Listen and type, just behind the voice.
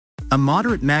A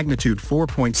moderate magnitude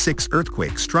 4.6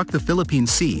 earthquake struck the Philippine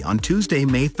Sea on Tuesday,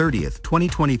 May 30,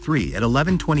 2023 at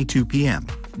 11:22 p.m.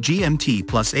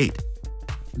 GMT+8.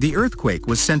 The earthquake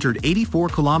was centered 84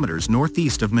 kilometers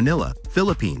northeast of Manila,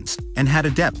 Philippines, and had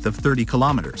a depth of 30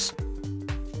 kilometers.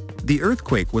 The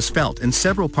earthquake was felt in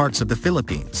several parts of the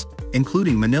Philippines,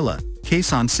 including Manila,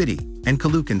 Quezon City, and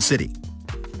Caloocan City.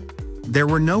 There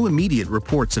were no immediate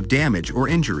reports of damage or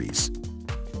injuries.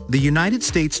 The United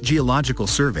States Geological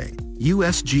Survey,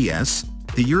 USGS,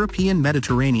 the European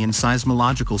Mediterranean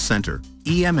Seismological Center,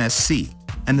 EMSC,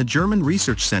 and the German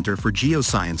Research Center for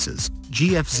Geosciences,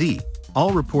 GFZ,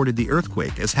 all reported the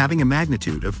earthquake as having a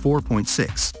magnitude of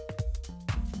 4.6.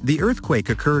 The earthquake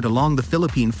occurred along the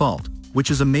Philippine Fault,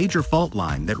 which is a major fault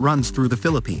line that runs through the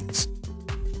Philippines.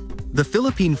 The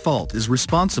Philippine Fault is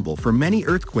responsible for many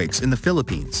earthquakes in the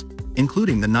Philippines,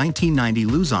 including the 1990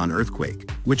 Luzon earthquake,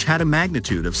 which had a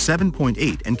magnitude of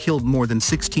 7.8 and killed more than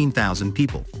 16,000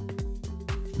 people.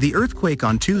 The earthquake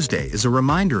on Tuesday is a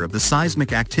reminder of the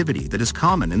seismic activity that is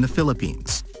common in the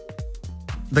Philippines.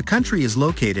 The country is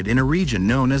located in a region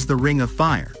known as the Ring of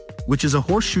Fire, which is a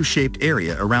horseshoe-shaped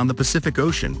area around the Pacific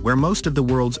Ocean where most of the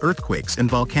world's earthquakes and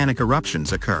volcanic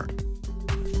eruptions occur.